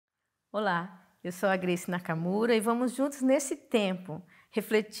Olá, eu sou a Grace Nakamura e vamos juntos nesse tempo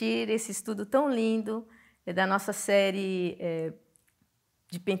refletir esse estudo tão lindo da nossa série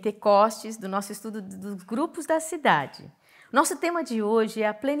de Pentecostes, do nosso estudo dos grupos da cidade. Nosso tema de hoje é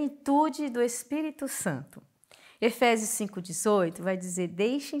a plenitude do Espírito Santo. Efésios 5,18 vai dizer: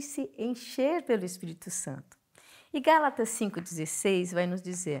 deixem-se encher pelo Espírito Santo. E Gálatas 5,16 vai nos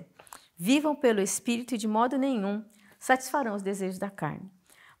dizer: vivam pelo Espírito e de modo nenhum satisfarão os desejos da carne.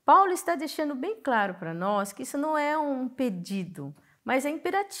 Paulo está deixando bem claro para nós que isso não é um pedido, mas é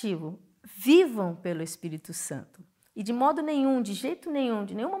imperativo. Vivam pelo Espírito Santo. E de modo nenhum, de jeito nenhum,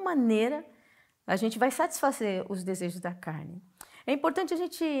 de nenhuma maneira, a gente vai satisfazer os desejos da carne. É importante a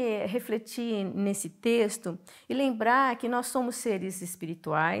gente refletir nesse texto e lembrar que nós somos seres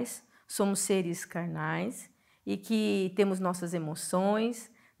espirituais, somos seres carnais e que temos nossas emoções,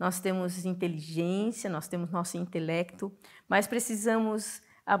 nós temos inteligência, nós temos nosso intelecto, mas precisamos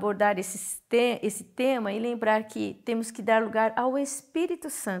abordar esse tema e lembrar que temos que dar lugar ao Espírito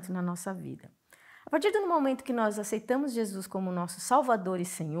Santo na nossa vida. A partir do momento que nós aceitamos Jesus como nosso Salvador e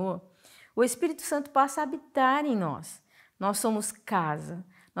Senhor, o Espírito Santo passa a habitar em nós. Nós somos casa.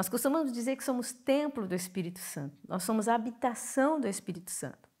 Nós costumamos dizer que somos templo do Espírito Santo. Nós somos a habitação do Espírito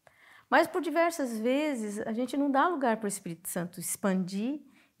Santo. Mas por diversas vezes a gente não dá lugar para o Espírito Santo expandir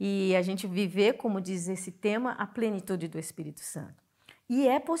e a gente viver, como diz esse tema, a plenitude do Espírito Santo. E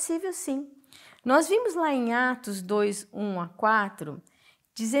é possível sim. Nós vimos lá em Atos 2, 1 a 4,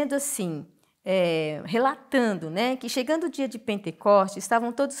 dizendo assim, relatando, que chegando o dia de Pentecostes,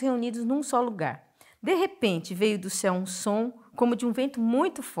 estavam todos reunidos num só lugar. De repente veio do céu um som, como de um vento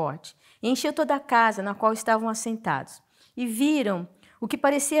muito forte, e encheu toda a casa na qual estavam assentados. E viram o que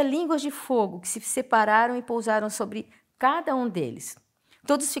parecia línguas de fogo, que se separaram e pousaram sobre cada um deles.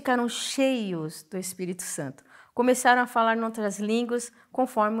 Todos ficaram cheios do Espírito Santo. Começaram a falar em outras línguas,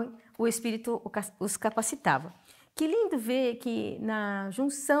 conforme o Espírito os capacitava. Que lindo ver que na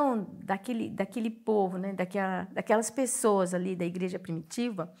junção daquele povo, daquelas pessoas ali da igreja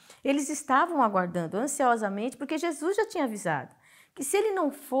primitiva, eles estavam aguardando ansiosamente, porque Jesus já tinha avisado que se ele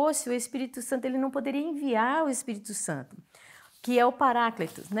não fosse o Espírito Santo, ele não poderia enviar o Espírito Santo, que é o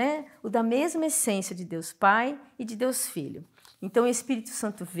Paráclitos, o da mesma essência de Deus Pai e de Deus Filho. Então o Espírito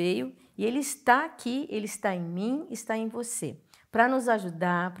Santo veio e ele está aqui, ele está em mim, está em você, para nos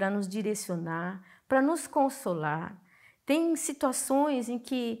ajudar, para nos direcionar, para nos consolar. Tem situações em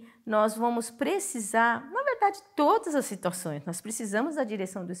que nós vamos precisar, na verdade, todas as situações, nós precisamos da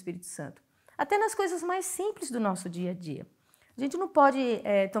direção do Espírito Santo, até nas coisas mais simples do nosso dia a dia. A gente não pode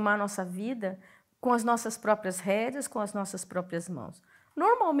tomar a nossa vida com as nossas próprias rédeas, com as nossas próprias mãos.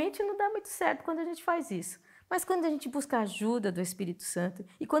 Normalmente não dá muito certo quando a gente faz isso. Mas quando a gente busca a ajuda do Espírito Santo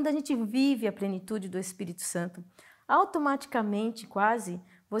e quando a gente vive a plenitude do Espírito Santo, automaticamente, quase,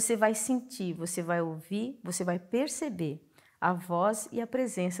 você vai sentir, você vai ouvir, você vai perceber a voz e a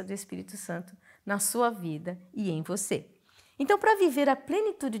presença do Espírito Santo na sua vida e em você. Então, para viver a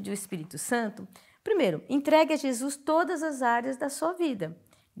plenitude do Espírito Santo, primeiro, entregue a Jesus todas as áreas da sua vida.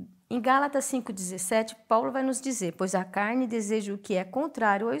 Em Gálatas 5,17, Paulo vai nos dizer: pois a carne deseja o que é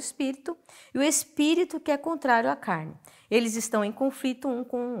contrário ao Espírito e o Espírito que é contrário à carne. Eles estão em conflito um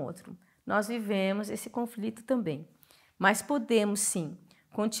com o outro. Nós vivemos esse conflito também. Mas podemos, sim,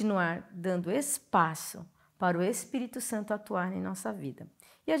 continuar dando espaço para o Espírito Santo atuar em nossa vida.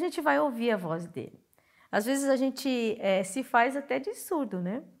 E a gente vai ouvir a voz dele. Às vezes a gente se faz até de surdo,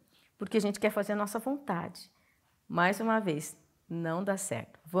 porque a gente quer fazer a nossa vontade. Mais uma vez, não dá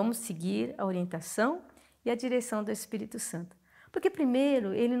certo. Vamos seguir a orientação e a direção do Espírito Santo. Porque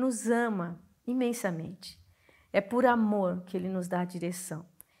primeiro, ele nos ama imensamente. É por amor que ele nos dá a direção.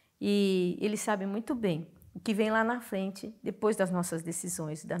 E ele sabe muito bem o que vem lá na frente, depois das nossas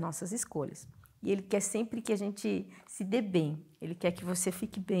decisões, das nossas escolhas. E ele quer sempre que a gente se dê bem. Ele quer que você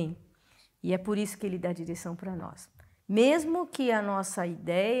fique bem. E é por isso que ele dá a direção para nós. Mesmo que a nossa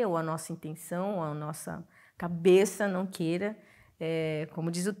ideia, ou a nossa intenção, ou a nossa cabeça não queira,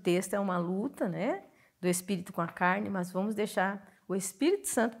 como diz o texto, é uma luta, do Espírito com a carne, mas vamos deixar o Espírito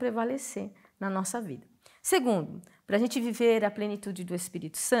Santo prevalecer na nossa vida. Segundo, para a gente viver a plenitude do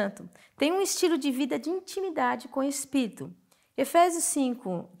Espírito Santo, tem um estilo de vida de intimidade com o Espírito. Efésios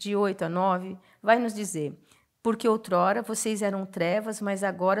 5, de 8 a 9, vai nos dizer: porque outrora vocês eram trevas, mas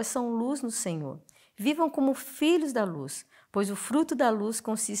agora são luz no Senhor. Vivam como filhos da luz, pois o fruto da luz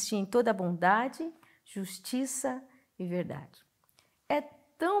consiste em toda bondade, justiça e verdade. É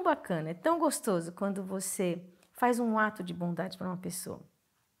tão bacana, é tão gostoso quando você faz um ato de bondade para uma pessoa,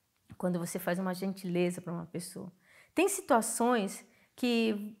 quando você faz uma gentileza para uma pessoa. Tem situações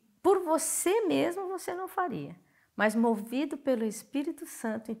que por você mesmo você não faria, mas movido pelo Espírito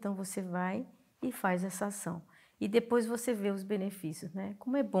Santo, então você vai e faz essa ação. E depois você vê os benefícios, né?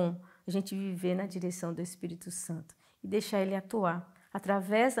 Como é bom a gente viver na direção do Espírito Santo e deixar ele atuar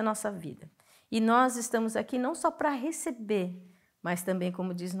através da nossa vida. E nós estamos aqui não só para receber, mas também,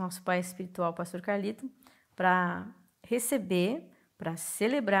 como diz nosso pai espiritual, pastor Carlito, para receber, para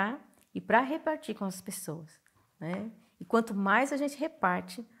celebrar e para repartir com as pessoas, né? E quanto mais a gente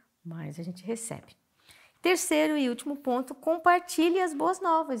reparte, mais a gente recebe. Terceiro e último ponto, compartilhe as boas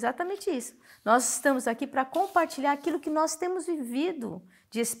novas, exatamente isso. Nós estamos aqui para compartilhar aquilo que nós temos vivido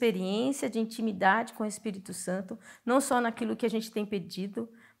de experiência, de intimidade com o Espírito Santo, não só naquilo que a gente tem pedido,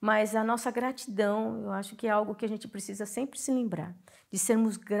 mas a nossa gratidão, eu acho que é algo que a gente precisa sempre se lembrar, de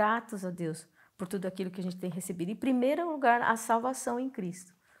sermos gratos a Deus por tudo aquilo que a gente tem recebido. Em primeiro lugar, a salvação em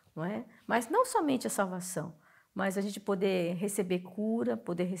Cristo, não é? Mas não somente a salvação, mas a gente poder receber cura,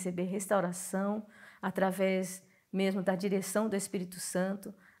 poder receber restauração, através mesmo da direção do Espírito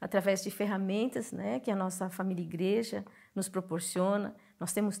Santo, através de ferramentas, né, que a nossa família igreja nos proporciona.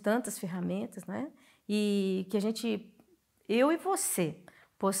 Nós temos tantas ferramentas, né, e que a gente, eu e você,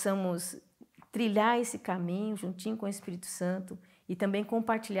 possamos trilhar esse caminho juntinho com o Espírito Santo e também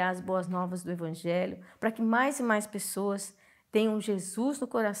compartilhar as boas novas do Evangelho, para que mais e mais pessoas tenham Jesus no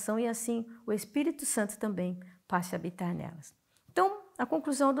coração e assim o Espírito Santo também passe a habitar nelas. Então, a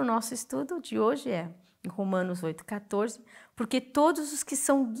conclusão do nosso estudo de hoje é, em Romanos 8,14, porque todos os que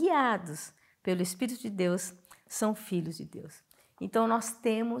são guiados pelo Espírito de Deus são filhos de Deus. Então, nós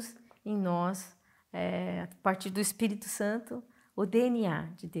temos em nós, a partir do Espírito Santo, o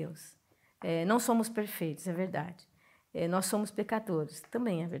DNA de Deus. Não somos perfeitos, é verdade. Nós somos pecadores,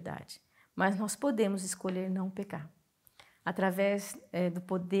 também é verdade. Mas nós podemos escolher não pecar. Através do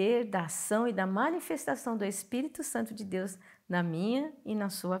poder, da ação e da manifestação do Espírito Santo de Deus na minha e na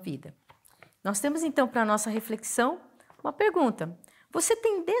sua vida. Nós temos então para a nossa reflexão uma pergunta. Você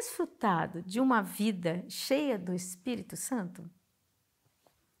tem desfrutado de uma vida cheia do Espírito Santo?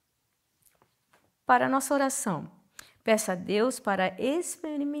 Para a nossa oração, peça a Deus para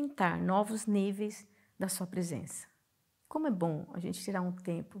experimentar novos níveis da sua presença. Como é bom a gente tirar um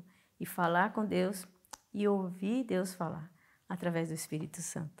tempo e falar com Deus e ouvir Deus falar através do Espírito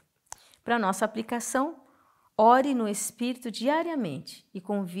Santo. Para a nossa aplicação, ore no Espírito diariamente e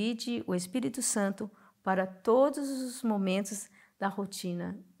convide o Espírito Santo para todos os momentos da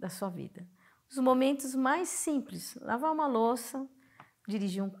rotina da sua vida. Os momentos mais simples, lavar uma louça,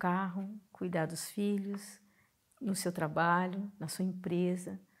 dirigir um carro, cuidar dos filhos, no seu trabalho, na sua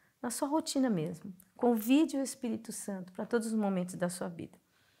empresa, na sua rotina mesmo. Convide o Espírito Santo para todos os momentos da sua vida.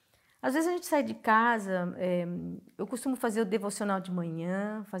 Às vezes a gente sai de casa, eu costumo fazer o devocional de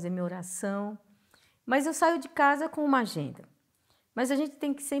manhã, fazer minha oração, mas eu saio de casa com uma agenda. Mas a gente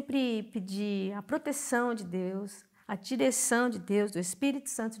tem que sempre pedir a proteção de Deus, a direção de Deus, do Espírito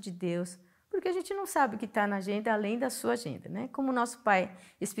Santo de Deus, porque a gente não sabe o que está na agenda além da sua agenda, né? Como o nosso Pai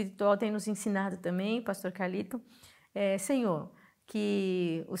espiritual tem nos ensinado também, pastor Carlito, Senhor,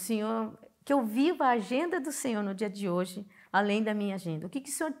 que eu viva a agenda do Senhor no dia de hoje, além da minha agenda. O que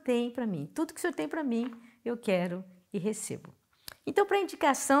o Senhor tem para mim? Tudo que o Senhor tem para mim, eu quero e recebo. Então, para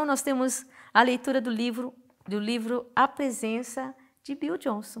indicação, nós temos a leitura do livro A Presença, de Bill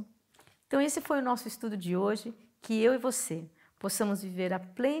Johnson. Então, esse foi o nosso estudo de hoje, que eu e você possamos viver a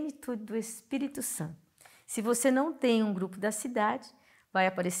plenitude do Espírito Santo. Se você não tem um grupo da cidade, vai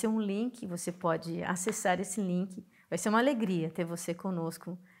aparecer um link, você pode acessar esse link. Vai ser uma alegria ter você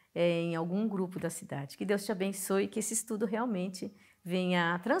conosco em algum grupo da cidade. Que Deus te abençoe e que esse estudo realmente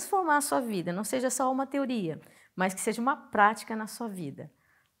venha a transformar a sua vida, não seja só uma teoria, mas que seja uma prática na sua vida.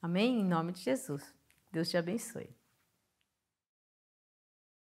 Amém? Em nome de Jesus. Deus te abençoe.